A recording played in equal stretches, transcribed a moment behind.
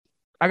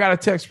I got a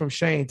text from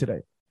Shane today,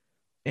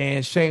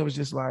 and Shane was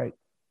just like,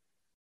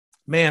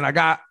 man, I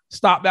got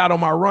stopped out on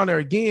my runner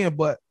again,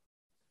 but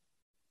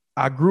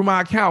I grew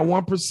my account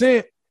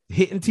 1%,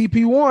 hitting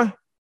TP1.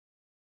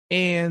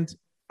 And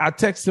I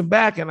texted him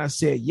back and I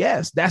said,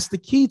 yes, that's the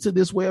key to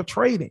this way of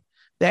trading,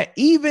 that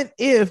even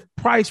if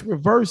price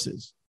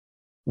reverses,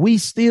 we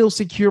still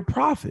secure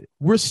profit.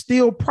 We're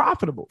still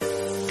profitable.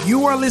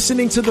 You are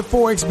listening to the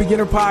Forex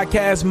Beginner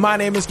Podcast. My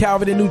name is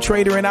Calvin, the new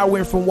trader, and I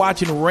went from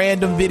watching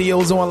random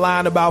videos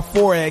online about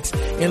Forex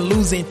and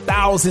losing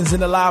thousands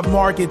in the live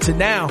market to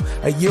now,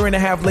 a year and a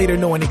half later,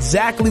 knowing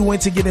exactly when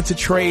to get into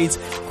trades,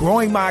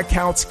 growing my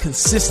accounts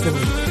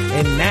consistently.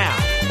 And now,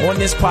 on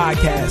this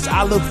podcast,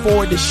 I look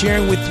forward to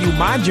sharing with you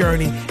my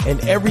journey and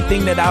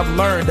everything that I've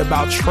learned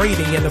about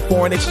trading in the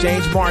foreign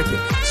exchange market.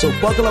 So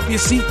buckle up your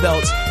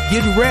seatbelts,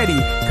 get ready,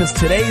 because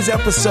today's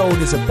episode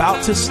is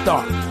about to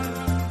start.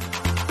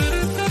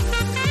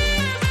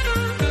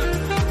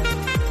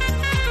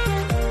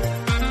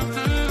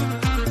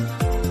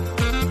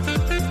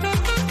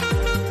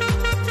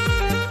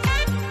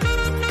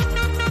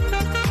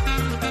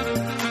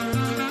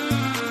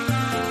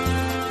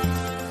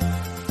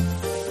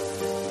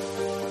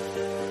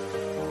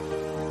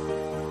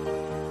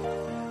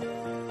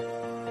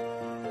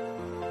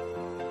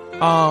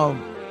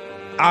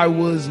 I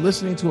was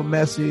listening to a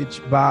message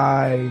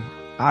by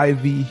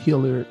Ivy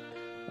Hilliard,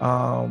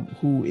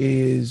 who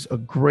is a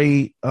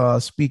great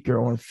speaker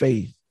on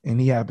faith,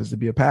 and he happens to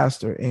be a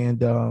pastor.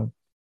 And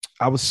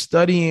I was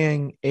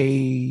studying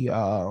a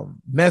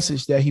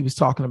message that he was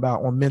talking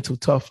about on mental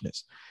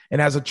toughness.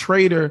 And as a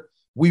trader,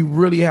 we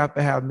really have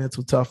to have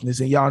mental toughness.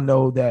 And y'all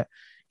know that,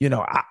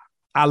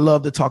 I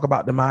love to talk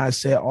about the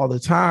mindset all the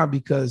time,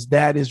 because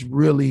that is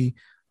really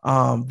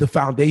the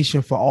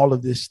foundation for all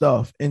of this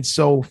stuff. And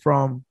so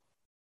from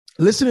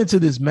listening to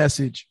this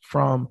message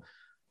from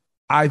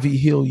Ivy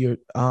Hilliard,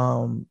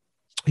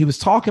 he was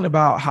talking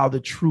about how the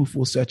truth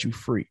will set you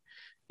free.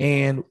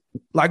 And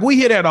like, we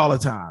hear that all the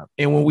time.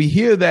 And when we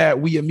hear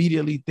that, we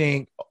immediately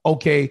think,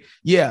 okay,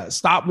 yeah,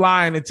 stop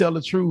lying and tell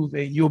the truth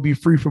and you'll be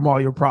free from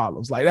all your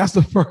problems. Like, that's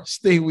the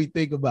first thing we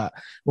think about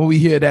when we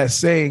hear that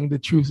saying, the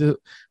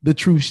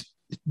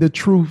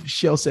truth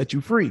shall set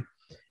you free.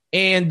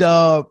 And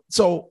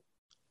so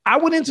I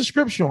went into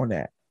scripture on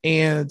that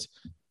and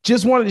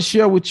just wanted to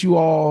share with you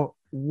all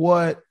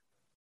what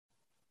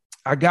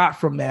I got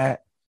from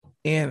that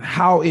and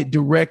how it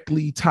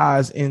directly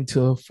ties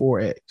into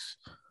Forex.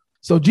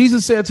 So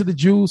Jesus said to the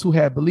Jews who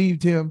had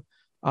believed him,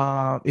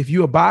 if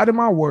you abide in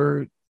my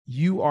word,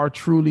 you are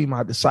truly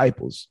my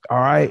disciples. All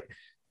right.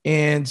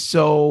 And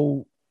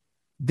so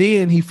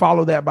then he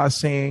followed that by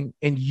saying,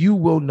 and you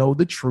will know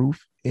the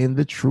truth, and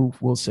the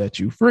truth will set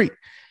you free.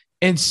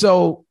 And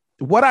so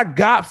what I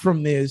got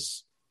from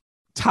this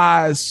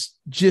ties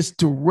just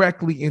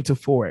directly into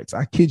Forex.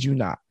 I kid you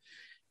not.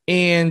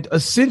 And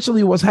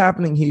essentially what's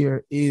happening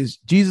here is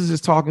Jesus is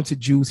talking to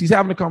Jews. He's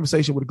having a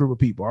conversation with a group of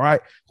people, all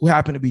right, who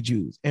happen to be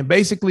Jews. And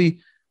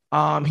basically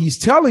he's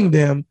telling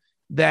them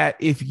that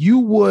if you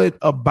would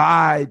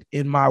abide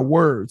in my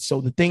word, so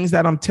the things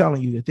that I'm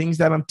telling you, the things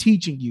that I'm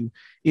teaching you,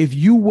 if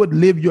you would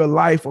live your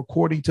life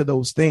according to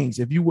those things,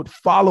 if you would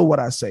follow what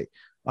I say,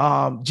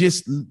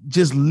 just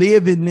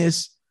live in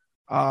this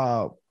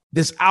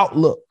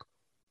outlook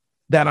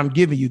that I'm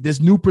giving you, this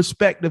new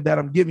perspective that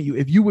I'm giving you,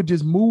 if you would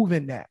just move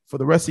in that for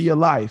the rest of your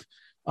life,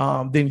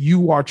 then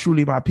you are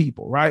truly my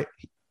people, right?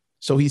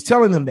 So he's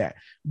telling them that.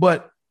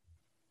 But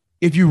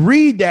if you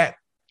read that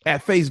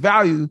at face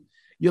value,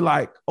 you're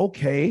like,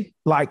 okay,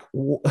 like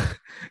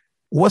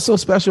what's so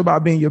special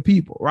about being your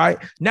people, right?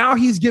 Now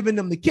he's giving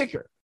them the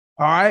kicker,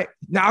 all right?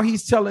 Now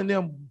he's telling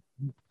them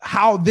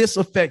how this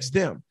affects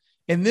them.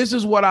 And this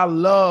is what I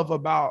love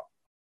about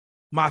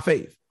my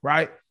faith,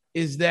 right?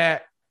 Is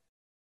that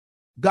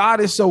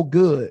God is so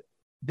good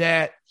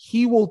that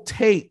he will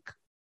take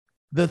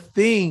the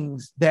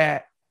things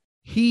that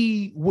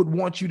he would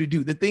want you to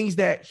do, the things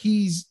that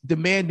he's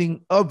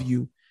demanding of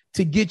you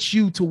to get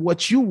you to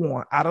what you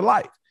want out of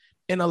life.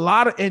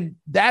 And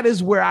that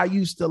is where I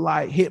used to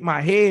like hit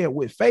my head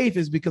with faith,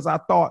 is because I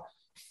thought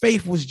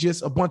faith was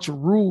just a bunch of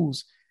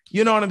rules.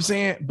 You know what I'm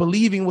saying?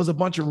 Believing was a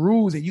bunch of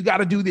rules, and you got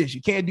to do this.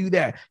 You can't do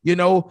that.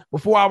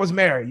 Before I was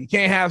married, you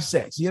can't have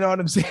sex. You know what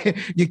I'm saying?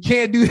 You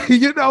can't do,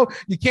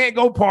 you can't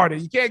go party.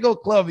 You can't go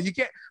clubbing. You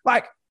can't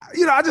I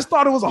just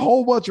thought it was a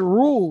whole bunch of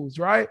rules,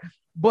 right?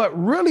 But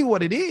really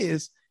what it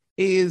is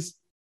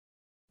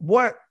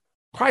what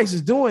Christ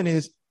is doing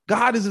is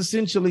God is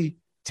essentially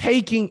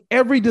taking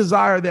every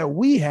desire that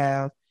we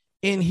have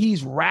and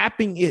he's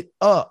wrapping it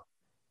up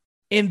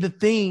in the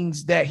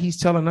things that he's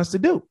telling us to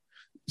do.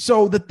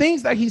 So the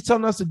things that he's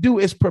telling us to do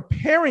is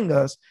preparing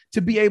us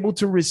to be able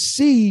to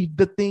receive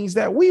the things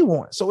that we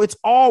want. So it's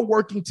all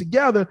working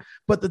together.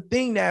 But the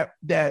thing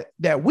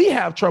that we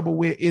have trouble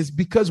with is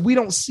because we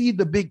don't see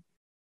the big,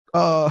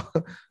 like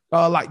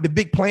the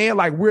big plan,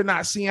 like we're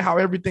not seeing how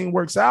everything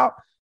works out.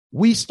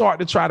 We start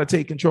to try to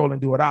take control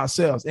and do it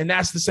ourselves. And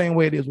that's the same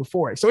way it is with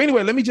Forex. So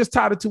anyway, let me just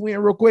tie the two in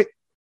real quick.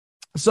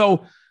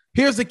 So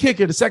here's the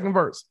kicker, the second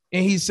verse.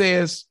 And he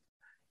says,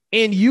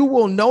 and you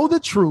will know the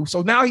truth.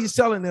 So now he's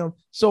telling them,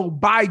 so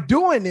by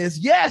doing this,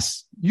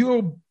 yes,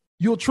 you'll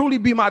truly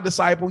be my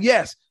disciple.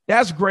 Yes,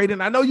 that's great.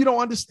 And I know you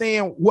don't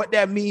understand what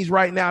that means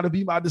right now to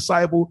be my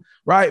disciple,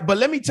 right? But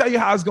let me tell you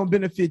how it's going to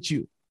benefit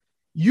you.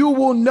 You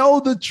will know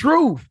the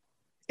truth.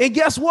 And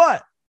guess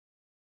what?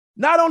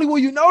 Not only will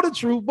you know the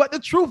truth, but the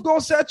truth going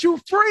to set you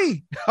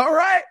free. All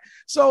right.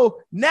 So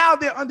now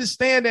they're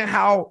understanding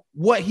how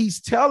what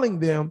he's telling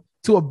them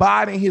to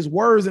abide in his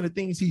words and the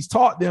things he's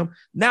taught them.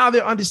 Now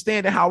they're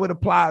understanding how it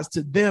applies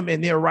to them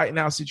in their right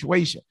now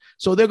situation.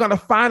 So they're going to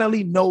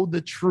finally know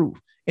the truth.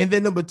 And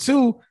then number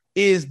two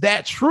is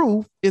that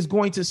truth is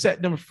going to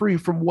set them free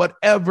from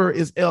whatever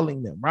is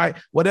ailing them, right?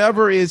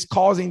 Whatever is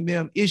causing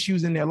them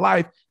issues in their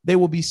life, they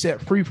will be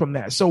set free from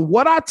that. So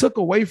what I took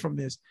away from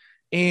this,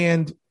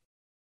 and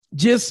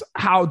just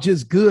how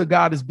just good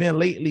God has been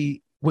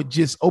lately with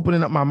just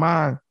opening up my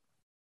mind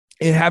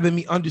and having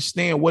me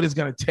understand what it's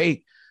going to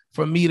take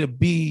for me to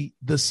be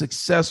the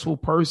successful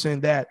person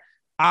that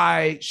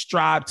I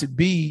strive to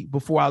be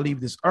before I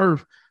leave this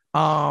earth.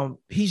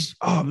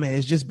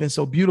 It's just been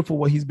so beautiful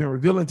what he's been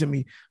revealing to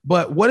me.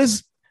 But what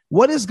is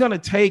going to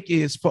take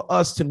is for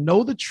us to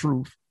know the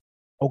truth,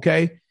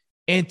 okay,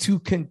 and to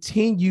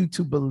continue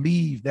to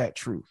believe that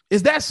truth.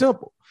 It's that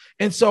simple.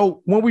 And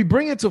so when we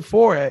bring it to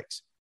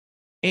Forex,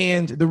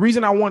 and the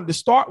reason I wanted to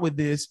start with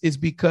this is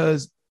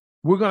because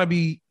we're going to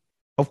be,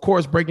 of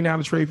course, breaking down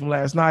the trade from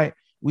last night.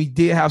 We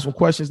did have some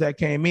questions that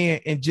came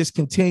in and just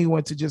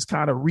continuing to just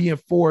kind of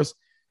reinforce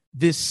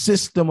this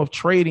system of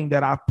trading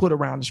that I've put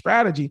around the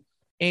strategy.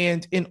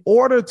 And in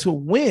order to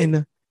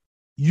win,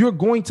 you're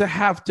going to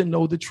have to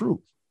know the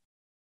truth.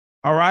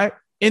 All right.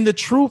 And the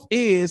truth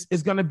is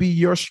going to be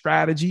your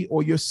strategy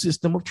or your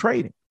system of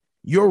trading,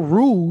 your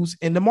rules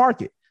in the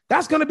market.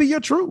 That's going to be your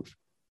truth.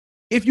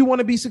 If you want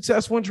to be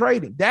successful in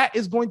trading, that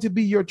is going to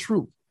be your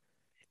truth.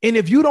 And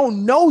if you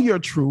don't know your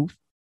truth,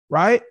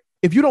 right?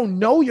 If you don't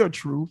know your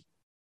truth,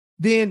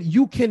 then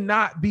you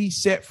cannot be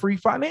set free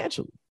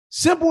financially.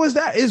 Simple as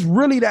that. It's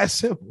really that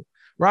simple,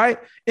 right?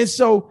 And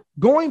so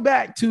going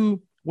back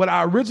to what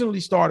I originally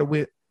started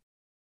with,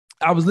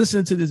 I was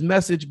listening to this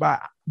message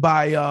by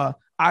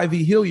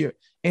Ivy Hilliard,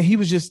 and he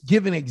was just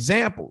giving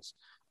examples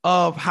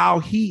of how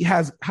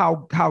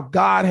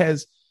God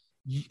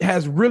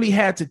has really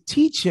had to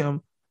teach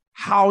him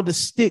how to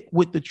stick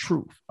with the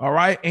truth. All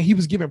right. And he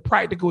was giving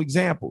practical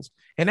examples.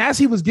 And as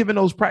he was giving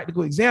those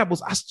practical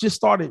examples, I just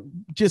started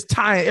just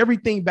tying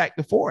everything back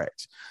to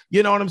Forex.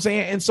 You know what I'm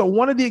saying? And so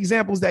one of the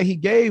examples that he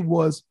gave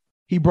was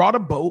he brought a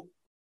boat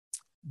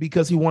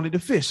because he wanted to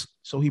fish.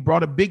 So he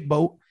brought a big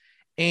boat,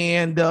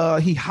 and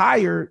he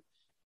hired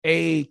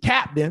a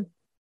captain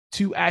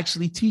to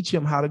actually teach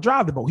him how to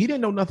drive the boat. He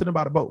didn't know nothing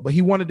about a boat, but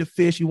he wanted to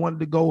fish. He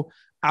wanted to go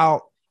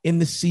out in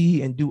the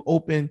sea and do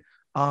open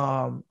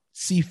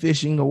sea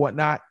fishing or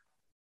whatnot.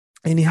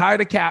 And he hired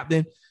a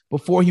captain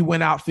before he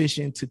went out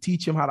fishing to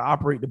teach him how to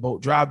operate the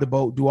boat, drive the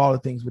boat, do all the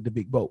things with the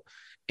big boat.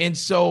 And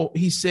so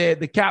he said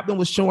the captain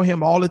was showing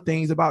him all the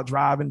things about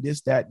driving,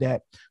 this, that.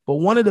 But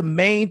one of the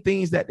main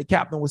things that the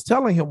captain was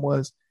telling him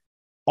was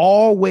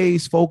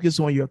always focus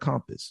on your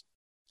compass.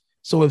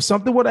 So if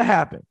something were to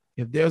happen,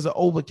 if there's an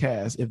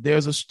overcast, if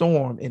there's a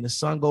storm and the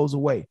sun goes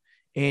away,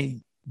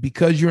 and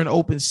because you're in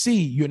open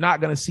sea, you're not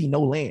going to see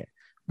no land.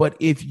 But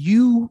if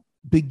you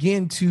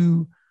begin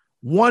to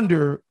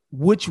wonder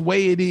which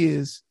way it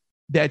is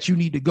that you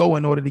need to go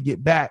in order to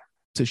get back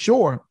to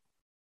shore,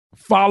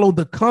 follow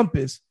the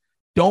compass.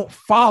 Don't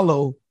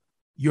follow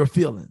your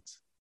feelings.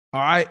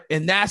 All right.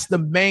 And that's the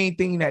main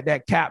thing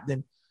that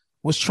captain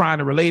was trying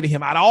to relay to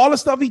him. Out of all the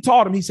stuff he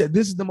taught him, he said,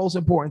 this is the most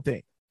important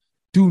thing.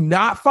 Do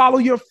not follow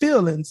your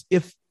feelings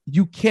if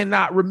you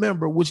cannot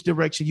remember which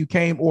direction you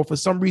came, or for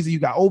some reason you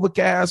got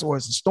overcast or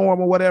it's a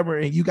storm or whatever,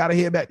 and you got to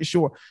head back to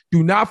shore.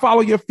 Do not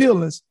follow your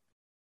feelings.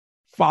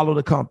 Follow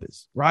the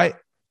compass, right?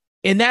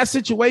 In that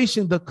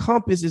situation, the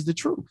compass is the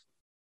truth.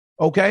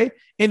 Okay.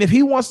 And if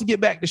he wants to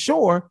get back to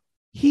shore,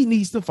 he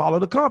needs to follow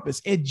the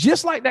compass. And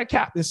just like that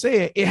captain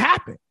said, it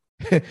happened.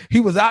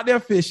 He was out there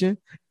fishing.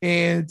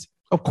 And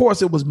of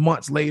course, it was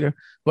months later,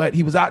 but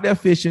he was out there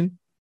fishing.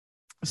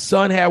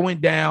 Sun had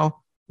went down.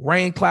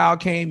 Rain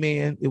cloud came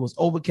in. It was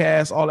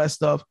overcast, all that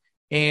stuff.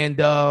 And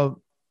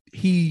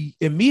he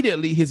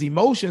immediately, his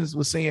emotions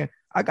was saying,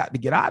 I got to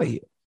get out of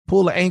here.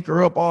 Pull the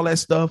anchor up, all that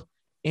stuff.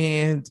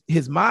 And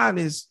his mind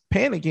is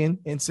panicking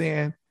and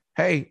saying,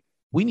 hey,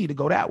 we need to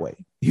go that way.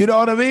 You know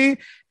what I mean?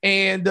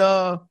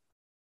 And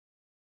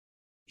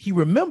he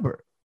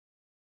remembered,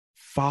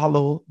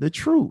 follow the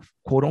truth,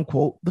 quote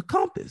unquote, the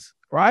compass,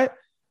 right?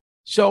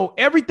 So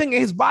everything in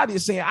his body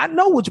is saying, I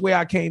know which way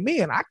I came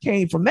in. I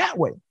came from that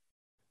way.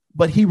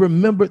 But he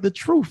remembered the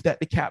truth that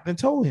the captain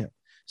told him.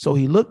 So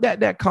he looked at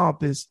that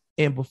compass,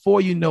 and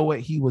before you know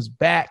it, he was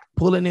back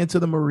pulling into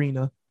the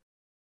marina,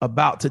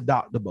 about to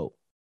dock the boat.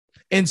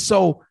 And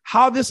so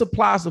how this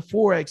applies to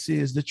Forex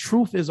is the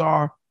truth is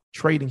our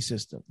trading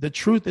system. The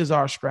truth is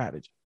our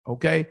strategy.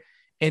 Okay.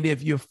 And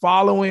if you're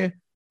following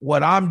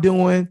what I'm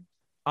doing,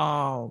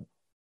 you're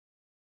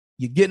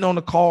getting on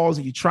the calls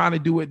and you're trying to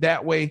do it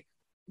that way,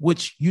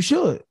 which you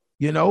should,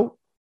 you know,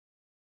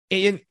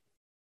 And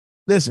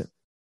listen,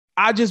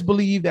 I just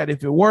believe that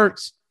if it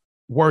works,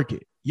 work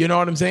it. You know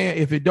what I'm saying?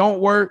 If it don't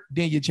work,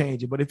 then you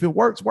change it. But if it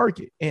works, work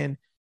it. And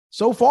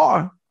so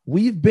far,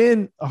 we've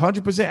been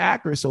 100%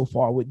 accurate so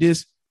far with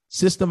this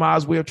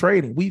systemized way of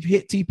trading. We've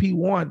hit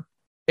TP1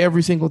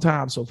 every single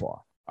time so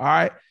far. All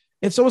right.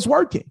 And so it's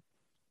working.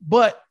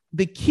 But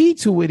the key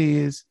to it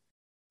is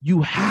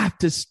you have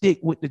to stick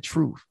with the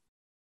truth.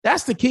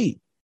 That's the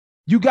key.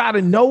 You got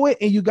to know it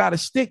and you got to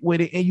stick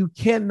with it. And you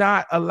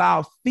cannot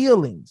allow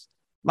feelings,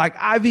 like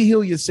Ivy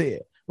Hilliard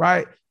said,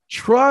 right?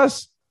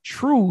 Trust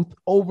truth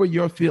over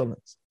your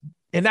feelings.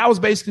 And that was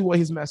basically what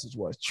his message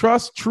was.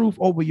 Trust truth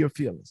over your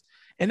feelings.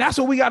 And that's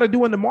what we got to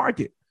do in the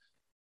market.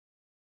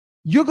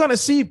 You're going to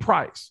see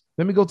price.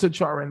 Let me go to the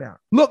chart right now.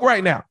 Look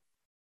right now.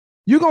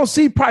 You're going to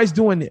see price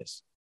doing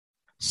this.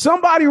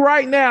 Somebody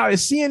right now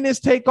is seeing this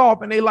take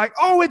off and they like,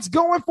 oh, it's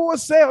going for a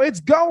sale. It's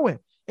going.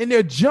 And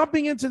they're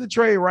jumping into the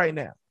trade right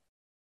now.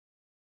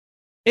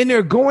 And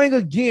they're going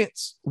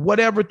against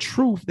whatever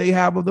truth they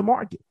have of the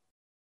market.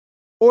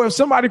 Or if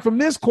somebody from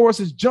this course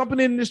is jumping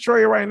in this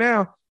trade right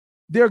now,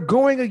 they're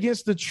going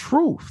against the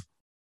truth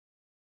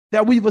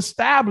that we've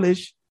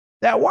established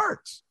that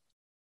works.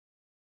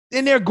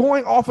 And they're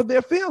going off of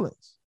their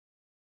feelings.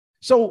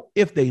 So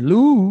if they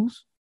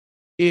lose,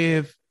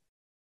 if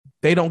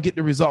they don't get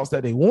the results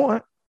that they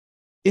want,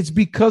 it's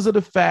because of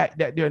the fact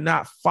that they're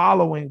not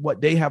following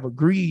what they have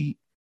agreed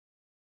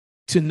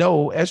to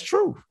know as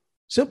truth.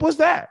 Simple as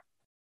that.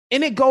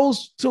 And it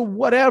goes to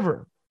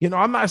whatever. You know,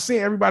 I'm not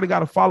saying everybody got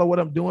to follow what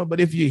I'm doing, but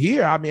if you're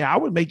here, I mean, I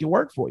would make it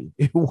work for you.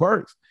 It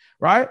works,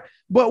 right?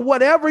 But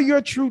whatever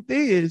your truth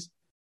is,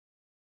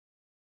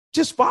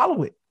 just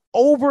follow it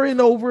over and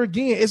over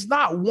again. It's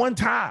not one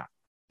time.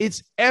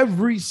 It's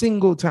every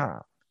single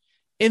time.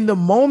 In the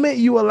moment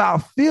you allow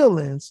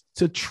feelings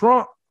to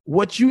trump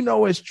what you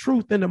know as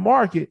truth in the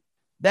market,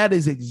 that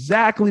is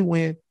exactly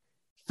when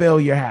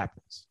failure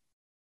happens.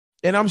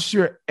 And I'm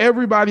sure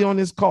everybody on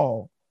this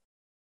call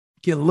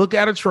can look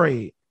at a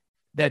trade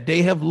that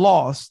they have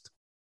lost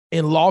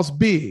and lost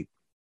big.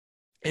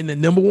 And the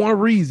number one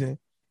reason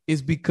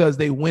is because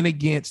they went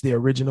against their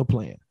original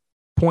plan.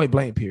 Point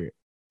blank, period.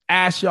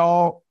 Ask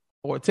y'all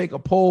or take a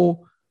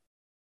poll.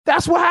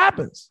 That's what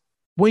happens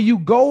when you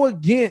go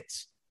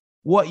against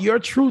what your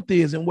truth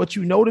is and what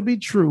you know to be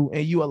true,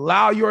 and you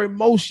allow your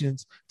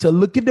emotions to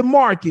look at the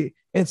market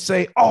and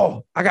say,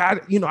 oh, I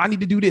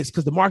need to do this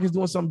because the market's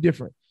doing something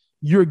different.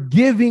 You're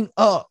giving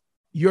up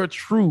your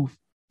truth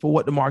for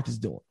what the market's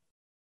doing.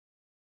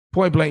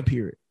 Point blank,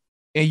 period.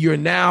 And you're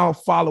now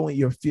following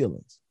your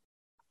feelings.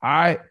 All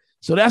right.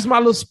 So that's my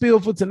little spiel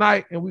for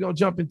tonight, and we're going to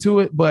jump into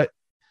it. But,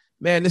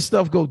 man, this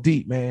stuff goes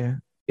deep,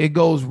 man. It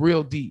goes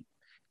real deep.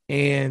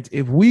 And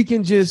if we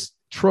can just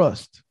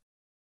trust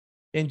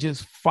and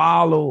just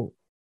follow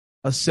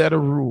a set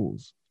of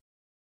rules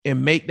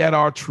and make that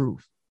our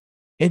truth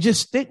and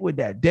just stick with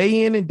that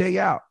day in and day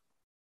out,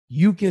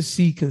 you can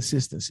see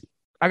consistency.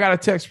 I got a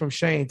text from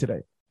Shane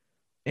today,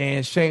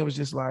 and Shane was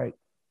just like,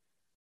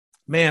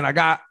 man, I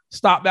got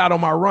stopped out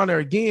on my runner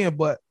again,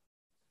 but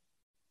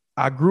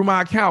I grew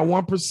my account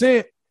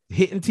 1%,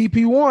 hitting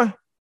TP1.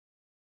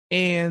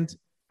 And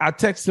I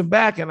texted him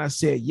back and I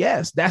said,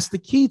 yes, that's the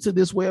key to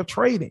this way of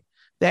trading,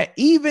 that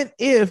even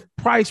if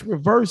price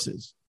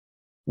reverses,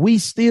 we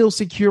still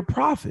secure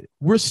profit.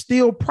 We're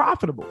still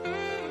profitable.